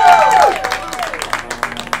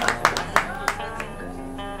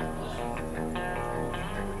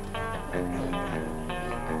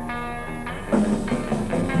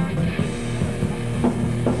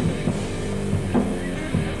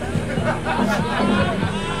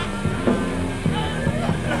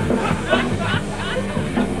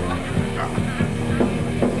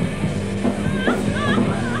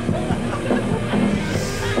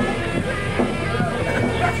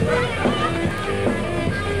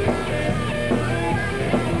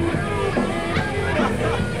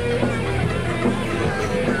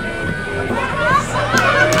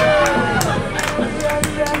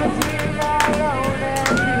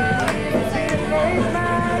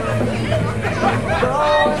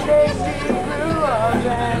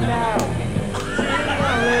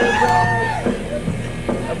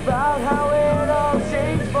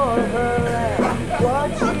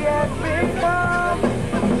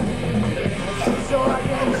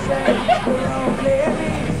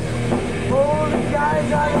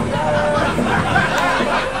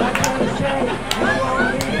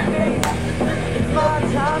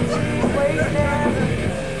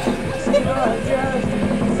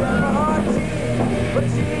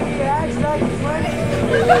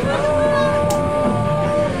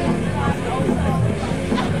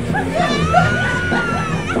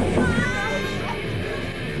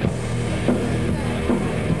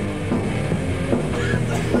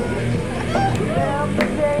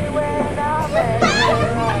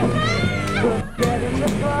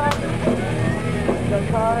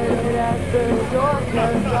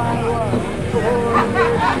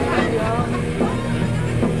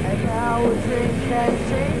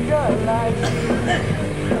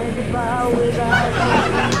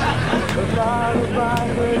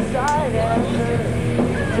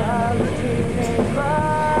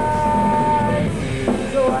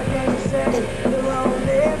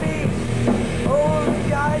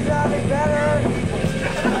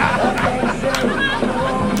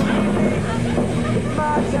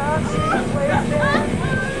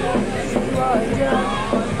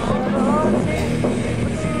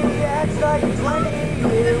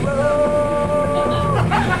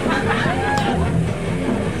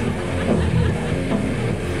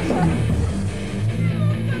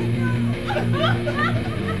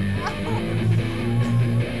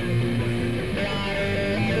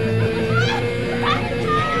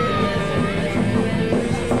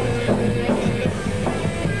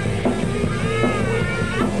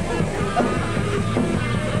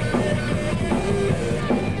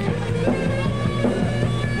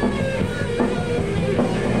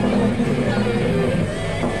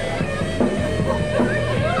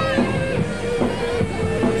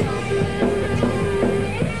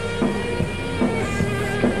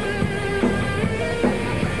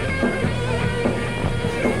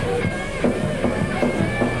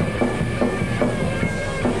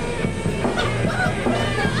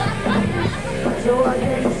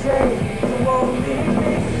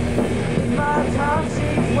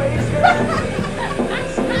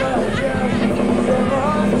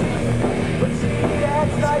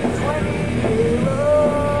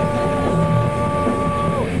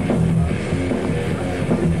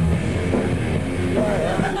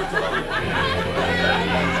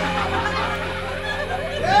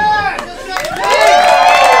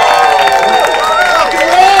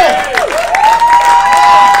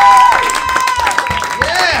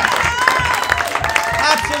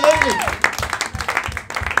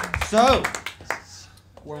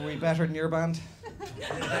 better than your band?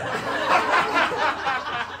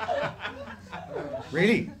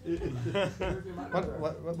 Really?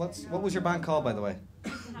 What was your band called, by the way?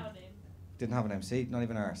 Didn't have a name. See, not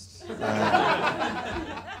even ours.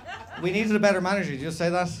 We needed a better manager. Did you just say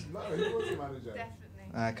that? No, he was the manager. Definitely.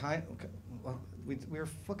 Well, we were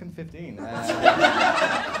fucking 15. No,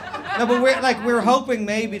 but we were hoping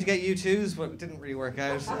maybe to get U2s, but it didn't really work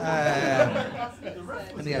out.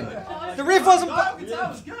 In the end, the riff wasn't. That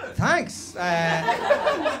was good. Thanks.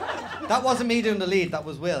 That wasn't me doing the lead. That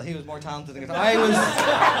was Will. He was more talented than I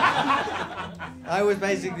was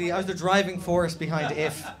the driving force behind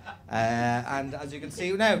If. And as you can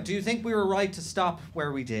see now, do you think we were right to stop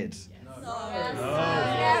where we did?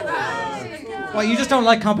 Well, you just don't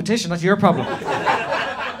like competition. That's your problem.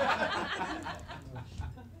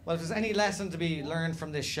 Well, if there's any lesson to be learned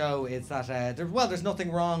from this show, it's that there's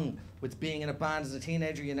nothing wrong with being in a band as a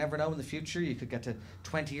teenager. You never know in the future. You could get to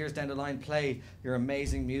 20 years down the line, play your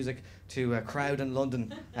amazing music to a crowd in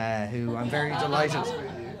London, who I'm very delighted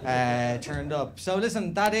turned up. So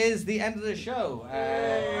listen, that is the end of the show.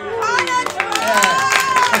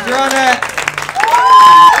 If you're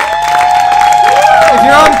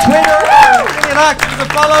on Twitter or any of that, give us a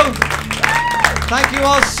follow. Thank you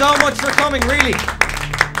all so much for coming, really.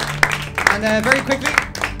 And very quickly,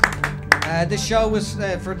 this show was,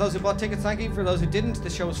 for those who bought tickets, thank you. For those who didn't,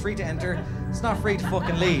 this show was free to enter. It's not free to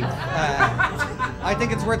fucking leave. I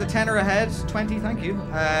think it's worth a tenner a head, 20, thank you.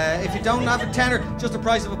 If you don't have a tenner, just the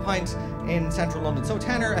price of a pint in central London. So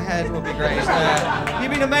tenner a head would be great.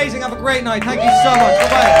 You've been amazing, have a great night. Thank you so much,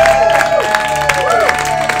 bye-bye.